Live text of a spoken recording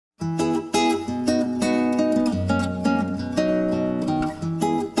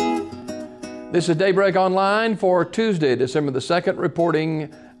This is Daybreak Online for Tuesday, December the 2nd.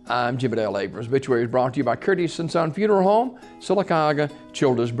 Reporting, I'm Jim Dale Abrams. Obituaries brought to you by Curtis & Son Funeral Home, Sylacauga,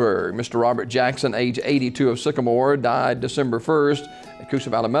 Childersburg. Mr. Robert Jackson, age 82 of Sycamore, died December 1st at Coosa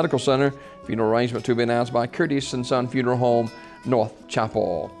Valley Medical Center. Funeral arrangement to be announced by Curtis & Son Funeral Home, North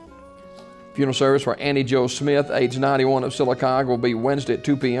Chapel. Funeral service for Annie Jo Smith, age 91 of Sylacauga, will be Wednesday at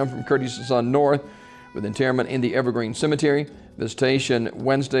 2 p.m. from Curtis & Son North, with interment in the Evergreen Cemetery. Visitation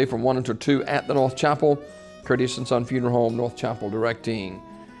Wednesday from 1 until 2 at the North Chapel. Curtis & Son Funeral Home, North Chapel, directing.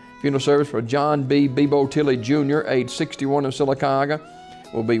 Funeral service for John B. Bebo Tilley Jr., age 61 of Sylacauga,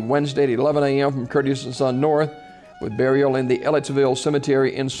 will be Wednesday at 11 a.m. from Curtis & Son North, with burial in the Ellettsville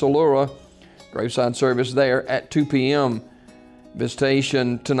Cemetery in Solura. Graveside service there at 2 p.m.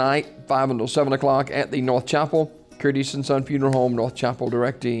 Visitation tonight, 5 until 7 o'clock at the North Chapel. Curtis & Son Funeral Home, North Chapel,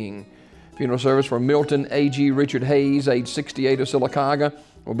 directing. Funeral service for Milton A.G. Richard Hayes, age 68 of Sylacauga,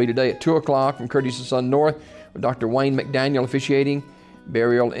 will be today at 2 o'clock from Curtis & Son North, with Dr. Wayne McDaniel officiating.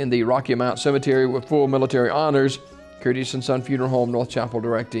 Burial in the Rocky Mount Cemetery with full military honors. Curtis & Son Funeral Home, North Chapel,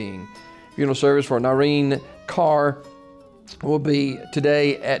 directing. Funeral service for Noreen Carr will be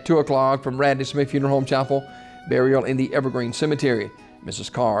today at 2 o'clock from Radley Smith Funeral Home Chapel. Burial in the Evergreen Cemetery.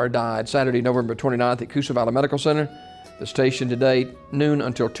 Mrs. Carr died Saturday, November 29th at Coosa Valley Medical Center. The station today, noon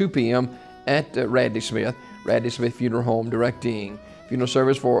until 2 p.m. at Radley Smith Funeral Home, directing. Funeral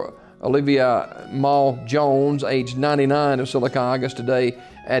service for Olivia Maul Jones, age 99 of Sylacauga, today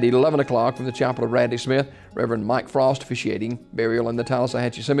at 11 o'clock from the Chapel of Radley Smith. Reverend Mike Frost officiating. Burial in the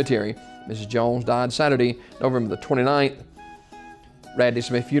Tallahatchie Cemetery. Mrs. Jones died Saturday, November the 29th. Radley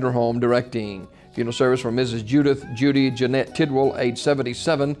Smith Funeral Home, directing. Funeral service for Mrs. Judy Jeanette Tidwell, age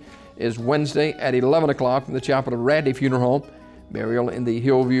 77, is Wednesday at 11 o'clock from the Chapel of Radley Funeral Home. Burial in the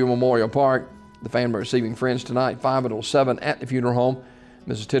Hillview Memorial Park. The family receiving friends tonight, 5 until 7 at the funeral home.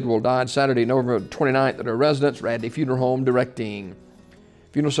 Mrs. Tidwell died Saturday, November 29th at her residence, Radley Funeral Home, directing.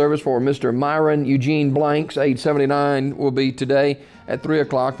 Funeral service for Mr. Myron Eugene Blanks, age 79, will be today at 3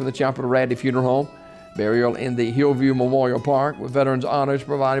 o'clock from the Chapel of Radley Funeral Home. Burial in the Hillview Memorial Park with veterans honors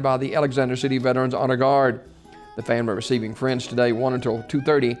provided by the Alexander City Veterans Honor Guard. The family receiving friends today, 1 until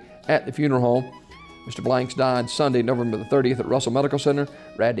 2:30 at the funeral home. Mr. Blanks died Sunday, November the 30th at Russell Medical Center,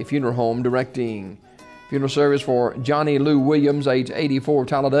 Radley Funeral Home, directing. Funeral service for Johnny Lou Williams, age 84 of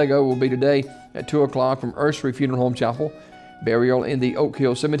Talladega, will be today at 2 o'clock from Ursery Funeral Home Chapel. Burial in the Oak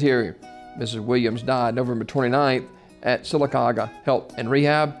Hill Cemetery. Mrs. Williams died November 29th at Sylacauga Health and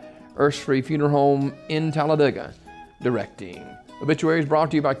Rehab, Ursery Funeral Home in Talladega, directing. Obituaries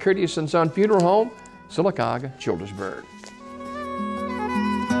brought to you by Curtis & Son Funeral Home, Sylacauga, Childersburg.